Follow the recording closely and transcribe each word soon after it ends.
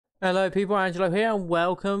Hello people, Angelo here and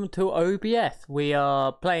welcome to OBS. We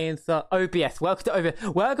are playing some OBS. Welcome to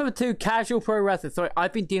OBS. Welcome to Casual Pro Wrestling. Sorry,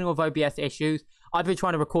 I've been dealing with OBS issues. I've been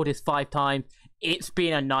trying to record this 5 times. It's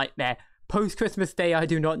been a nightmare. Post-Christmas Day, I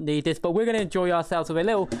do not need this, but we're going to enjoy ourselves with a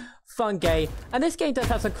little fun game. And this game does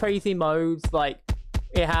have some crazy modes. Like,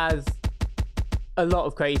 it has a lot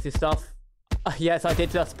of crazy stuff. Yes, I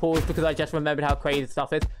did just pause because I just remembered how crazy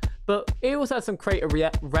stuff is. But it also has some creative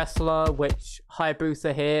wrestler, which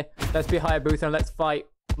Hayabusa here. Let's be Hayabusa and let's fight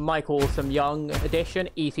Mike Awesome Young edition,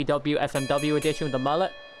 ECW, SMW edition with the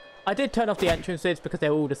mullet. I did turn off the entrances because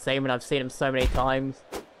they're all the same and I've seen them so many times.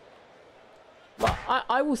 But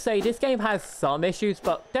I will say this game has some issues,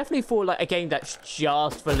 but definitely for like a game that's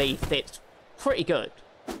just released, it's pretty good.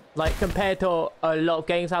 Like compared to a lot of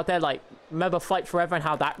games out there, like remember Fight Forever and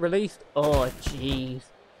how that released? Oh jeez,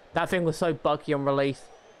 that thing was so buggy on release.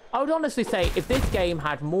 I would honestly say if this game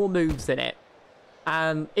had more moves in it,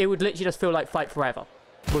 it would literally just feel like Fight Forever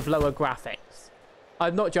with lower graphics.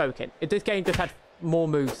 I'm not joking. If this game just had more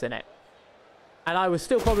moves in it, and I would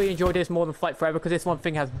still probably enjoy this more than Fight Forever because this one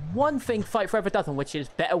thing has one thing Fight Forever doesn't, which is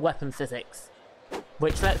better weapon physics.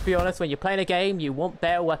 Which, let's be honest, when you're playing a game, you want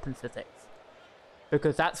better weapon physics.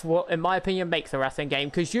 Because that's what, in my opinion, makes a wrestling game.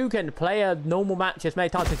 Because you can play a normal match as many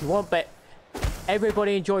times as you want, but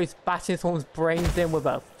everybody enjoys bashing someone's brains in with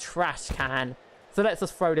a trash can. So let's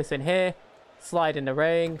just throw this in here. Slide in the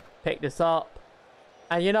ring. Pick this up.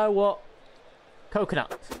 And you know what?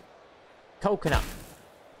 Coconut. Coconut.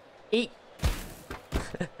 Eat.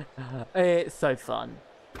 It's so fun.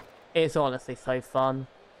 It's honestly so fun.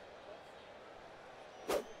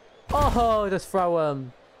 Oh, just throw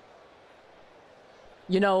them.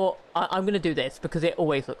 You know what? I'm going to do this because it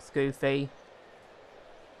always looks goofy.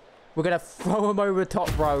 We're going to throw him over the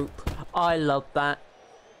top rope. I love that.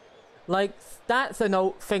 Like, that's an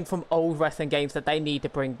old thing from old wrestling games that they need to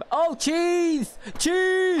bring back. Oh, cheese!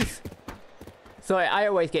 Cheese! Sorry, I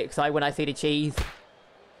always get excited when I see the cheese.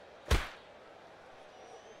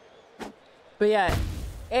 But yeah,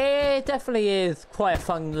 it definitely is quite a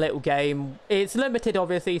fun little game. It's limited,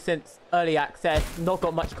 obviously, since early access. Not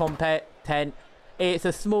got much content. It's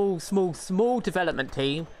a small development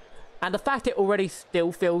team. And the fact it already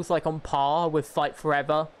still feels like on par with Fight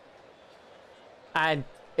Forever. And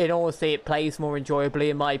in honesty, it plays more enjoyably,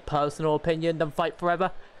 in my personal opinion, than Fight Forever.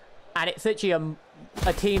 And it's literally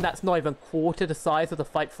a team that's not even quarter the size of the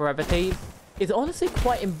Fight Forever team. It's honestly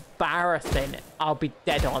quite embarrassing, I'll be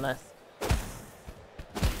dead honest.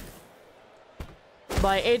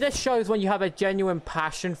 Like, it just shows when you have a genuine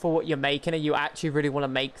passion for what you're making and you actually really want to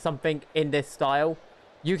make something in this style.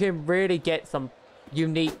 You can really get some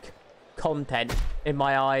unique content in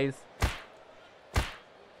my eyes.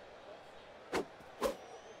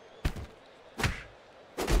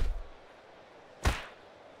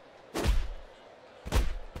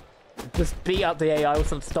 Just beat up the AI with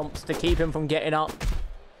some stomps to keep him from getting up.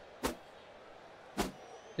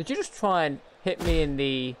 Did you just try and hit me in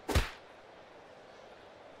the...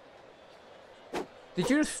 Did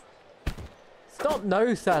you just... Stop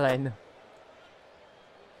no-selling.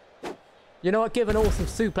 You know what? Give an awesome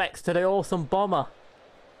suplex to the awesome bomber.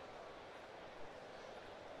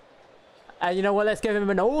 And you know what? Let's give him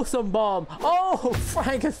an awesome bomb. Oh,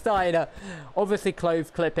 Frankensteiner. Obviously, clothes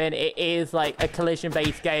clipping. It is like a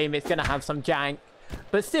collision-based game. It's going to have some jank.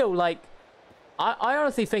 But still, like, I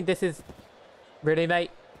honestly think this is... Really, mate?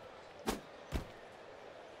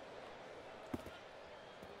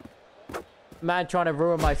 Man trying to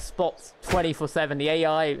ruin my spots 24/7. The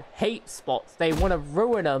AI hate spots. They want to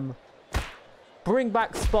ruin them. Bring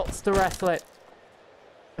back spots to wrestle it.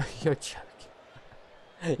 You're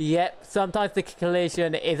joking. Yep, sometimes the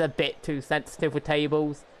collision is a bit too sensitive with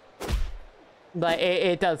tables. Like,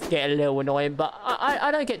 it does get a little annoying, but I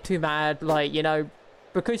don't get too mad. Like, you know,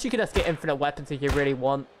 because you can just get infinite weapons if you really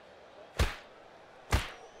want.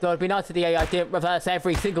 So it'd be nice if the AI didn't reverse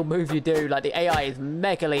every single move you do. Like, the AI is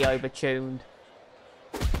megally overtuned.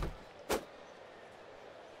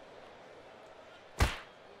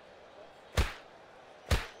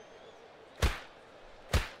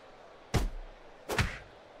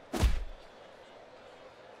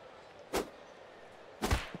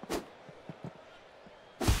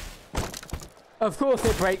 Of course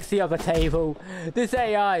it breaks the other table. This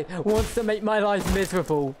AI wants to make my life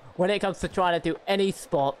miserable when it comes to trying to do any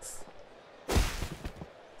spots.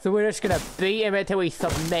 So we're just going to beat him until he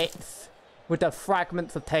submits with the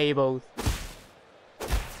fragments of tables.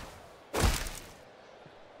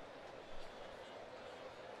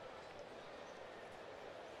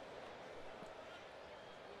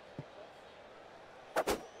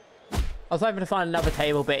 I was hoping to find another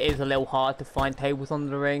table, but it is a little hard to find tables on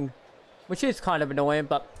the ring. Which is kind of annoying,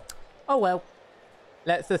 but oh well.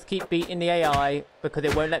 Let's just keep beating the AI because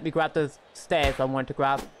it won't let me grab the stairs I want to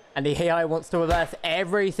grab. And the AI wants to reverse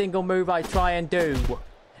every single move I try and do.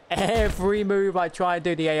 Every move I try and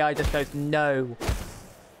do, the AI just goes no.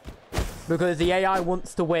 Because the AI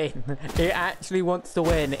wants to win. It actually wants to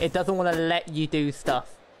win. It doesn't want to let you do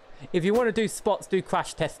stuff. If you want to do spots, do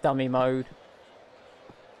crash test dummy mode.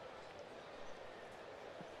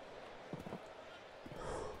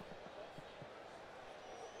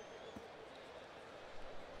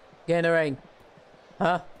 Get in the ring.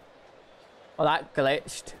 Huh? Oh, that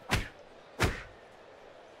glitched.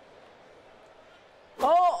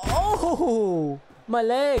 Oh! My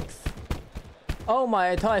legs! Oh, my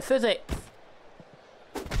entire physics!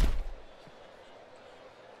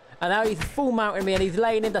 And now he's full mounting me and he's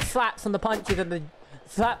laying in the slaps and the punches and the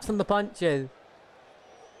slaps and the punches.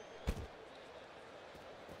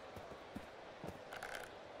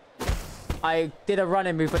 I did a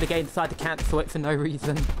running move, but the game decided to cancel it for no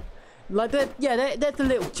reason. Like, there's a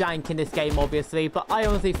little jank in this game, obviously, but I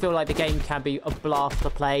honestly feel like the game can be a blast to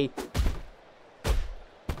play.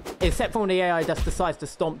 Except for when the AI just decides to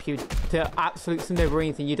stomp you to absolute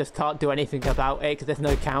smithereens and you just can't do anything about it because there's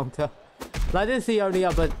no counter. Like, this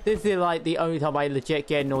is like the only time I legit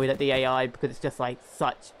get annoyed at the AI because it's just like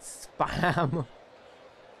such spam.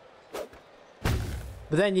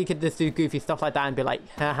 But then you can just do goofy stuff like that and be like,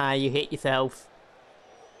 haha, you hit yourself.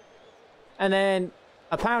 And then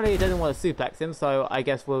apparently it doesn't want to suplex him, so I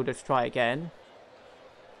guess we'll just try again.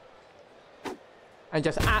 And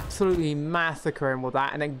just absolutely massacre him with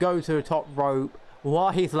that, and then go to the top rope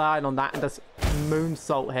while he's lying on that and just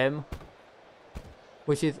moonsault him.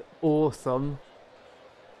 Which is awesome.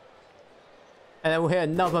 And then we'll hit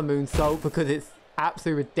another moonsault because it's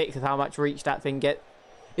absolutely ridiculous how much reach that thing gets.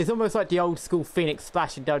 It's almost like the old school Phoenix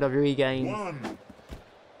Splash in WWE games.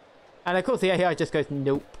 And of course the AI just goes,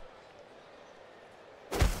 nope.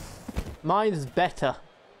 Mine's better.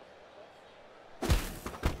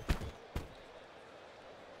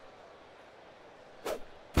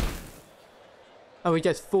 And we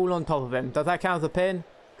just fall on top of him. Does that count as a pin?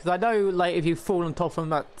 Because I know, like, if you fall on top of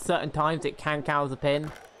him at certain times, it can count as a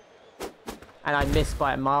pin. And I missed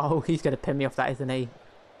by a mile. He's going to pin me off that, isn't he?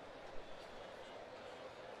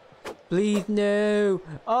 Please, no.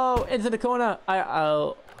 Oh, into the corner.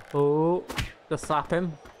 Oh, just slap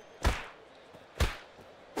him.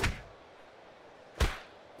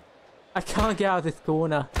 I can't get out of this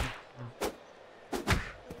corner.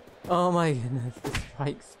 Oh my goodness, this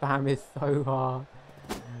strike spam is so hard.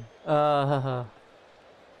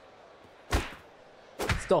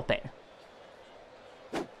 Stop it.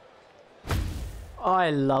 I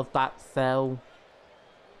love that cell.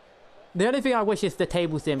 The only thing I wish is the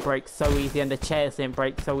tables didn't break so easy and the chairs didn't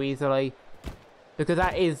break so easily. Because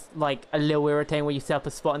that is like a little irritating when you set up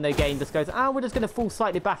a spot and the game just goes, we're just going to fall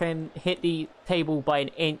slightly back and hit the table by an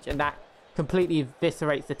inch, and that completely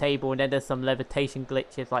eviscerates the table, and then there's some levitation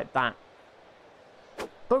glitches like that.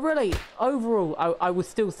 But really, overall, I would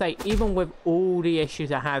still say, even with all the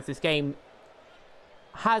issues it has, this game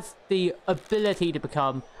has the ability to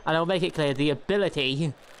become, and I'll make it clear, the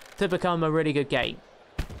ability to become a really good game.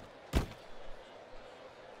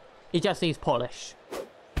 It just needs polish.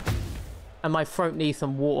 And my throat needs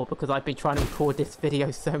some water because I've been trying to record this video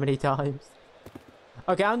so many times.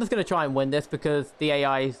 Okay, I'm just going to try and win this because the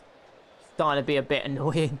AI is starting to be a bit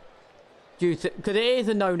annoying. Because it is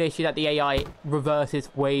a known issue that the AI reverses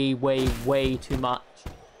way, way, way too much.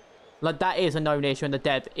 Like, that is a known issue and the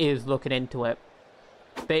dev is looking into it.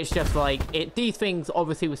 But it's just like, these things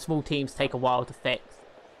obviously with small teams take a while to fix.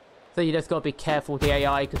 So you just got to be careful with the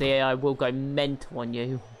AI because the AI will go mental on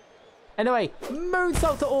you. Anyway,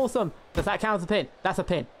 moonsaults are awesome. Does that count as a pin? That's a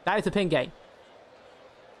pin. That is a pin game.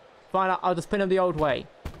 Fine, I'll just pin them the old way.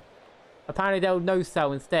 Apparently they'll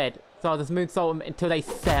no-sell instead. So I'll just moonsault them until they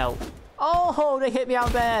sell. Oh, they hit me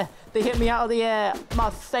out there. They hit me out of the air.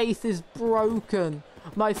 My face is broken.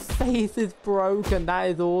 My face is broken. That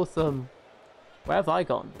is awesome. Where have I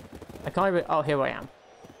gone? I can't even... Oh, here I am.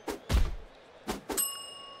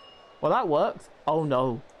 Well, that worked. Oh,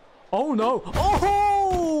 no. Oh, no.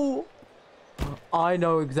 Oh! I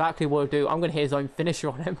know exactly what to do. I'm going to hit his own finisher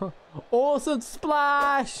on him. Awesome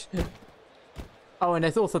splash! Oh, and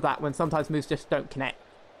there's also that when sometimes moves just don't connect.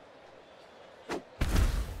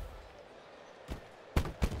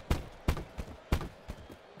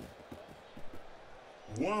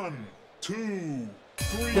 One, two,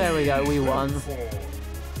 three. There we go, we won.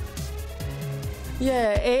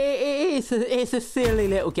 Yeah, it's a silly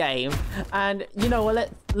little game, and you know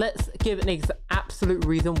what? Let's give it an absolute absolute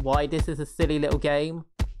reason why this is a silly little game.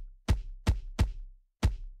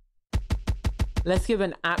 Let's give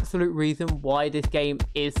an absolute reason why this game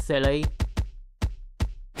is silly.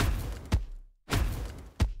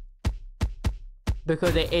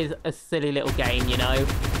 Because it is a silly little game, you know?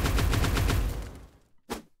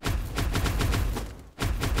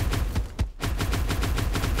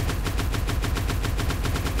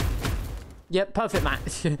 Yep, perfect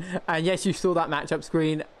match. And yes, you saw that matchup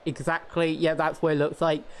screen. Exactly. Yeah, that's what it looks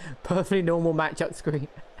like. Perfectly normal matchup screen.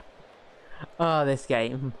 Oh, this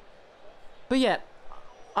game. But yeah,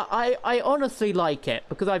 I honestly like it.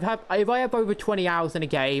 Because if I have over 20 hours in a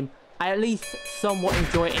game, I at least somewhat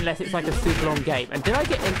enjoy it unless it's like a super long game. And did I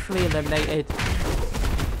get instantly eliminated?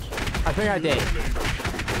 I think I did.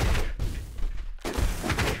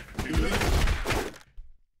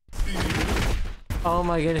 Oh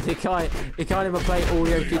my goodness, it can't even play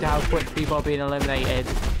audio due to how quick people are being eliminated.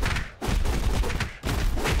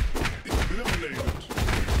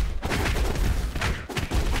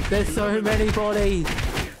 There's so many bodies.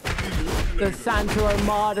 The Santa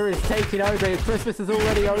Armada is taking over. Christmas is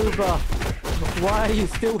already over. Why are you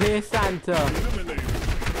still here, Santa?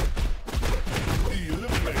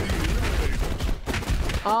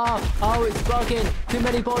 Oh, it's bugging. Too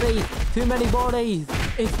many bodies. Too many bodies.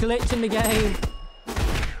 It's glitching the game.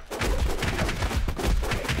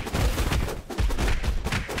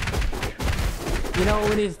 You know what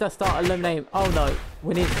we need to start eliminating? Oh no,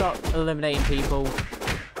 we need to start eliminating people.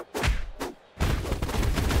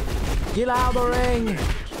 Get out of the ring!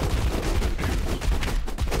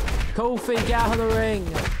 Kofi, get out of the ring!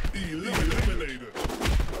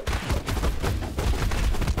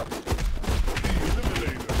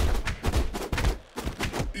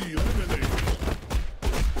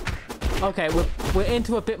 Okay, we're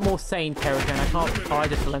into a bit more sane territory, and I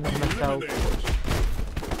just eliminate myself.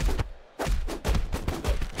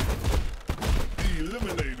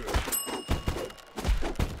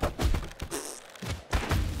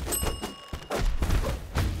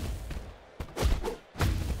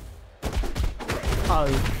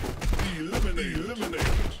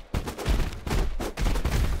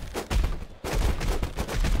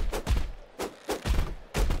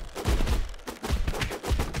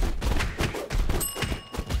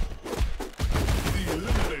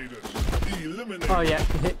 Oh yeah,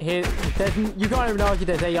 here, you can't even argue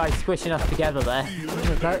there's AI squishing us together there.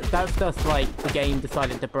 That's just like the game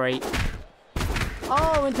decided to break.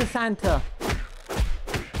 Oh, into Santa.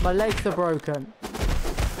 My legs are broken.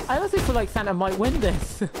 I honestly feel like Santa might win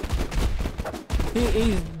this.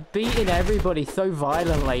 He's beating everybody so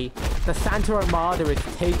violently. The Santa Armada is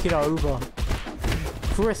taking over.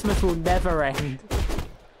 Christmas will never end.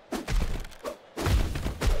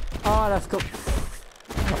 Oh, that's cool.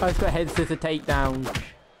 I've got head scissor takedown.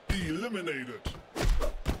 Eliminated.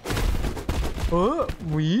 Oh,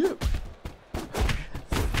 yep.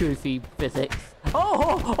 Goofy physics.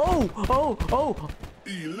 Oh!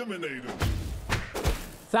 Eliminated.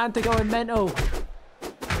 Santa going mental.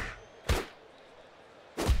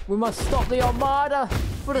 We must stop the Armada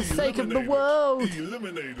for the sake of the world.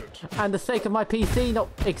 Eliminated. And the sake of my PC not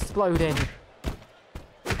exploding.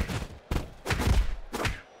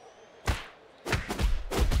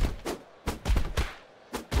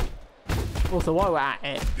 Also, while we're at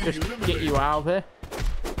it, just get you out of here.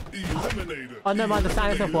 Oh, never mind, the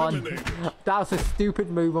Santa one. That was a stupid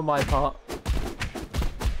move on my part.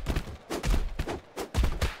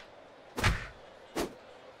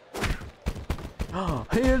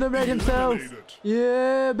 He eliminated himself!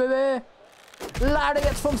 Yeah, baby!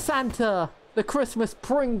 Lariats from Santa! The Christmas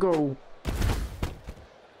Pringle!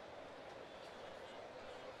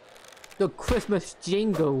 The Christmas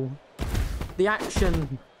Jingle! The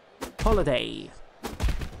Action Holiday!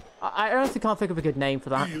 I honestly can't think of a good name for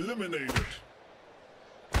that. Eliminated.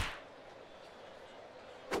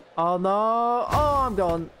 Oh no! Oh, I'm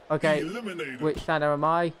gone! Okay, Eliminated. which Santa am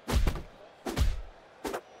I?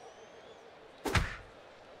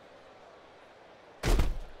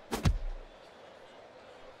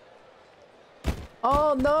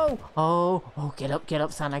 Oh no! Oh, get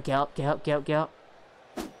up, Santa, get up.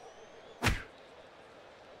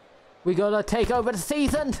 We gotta take over the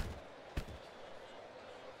season!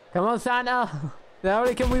 Come on, Santa! Not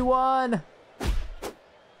only can we win!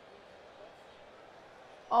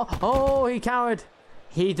 Oh, he cowered!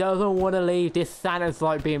 He doesn't want to leave. This Santa's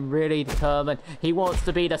like being really determined. He wants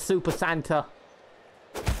to be the Super Santa.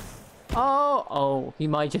 Oh, he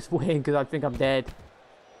might just win because I think I'm dead.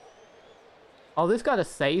 Oh, this guy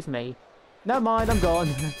just saved me. Never mind, I'm gone.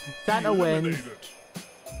 Santa wins.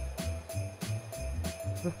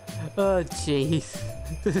 Oh, jeez.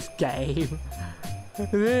 This game.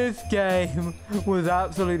 This game was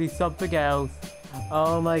absolutely something else.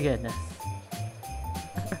 Oh my goodness.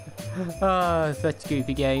 Oh, such a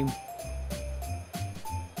goofy game.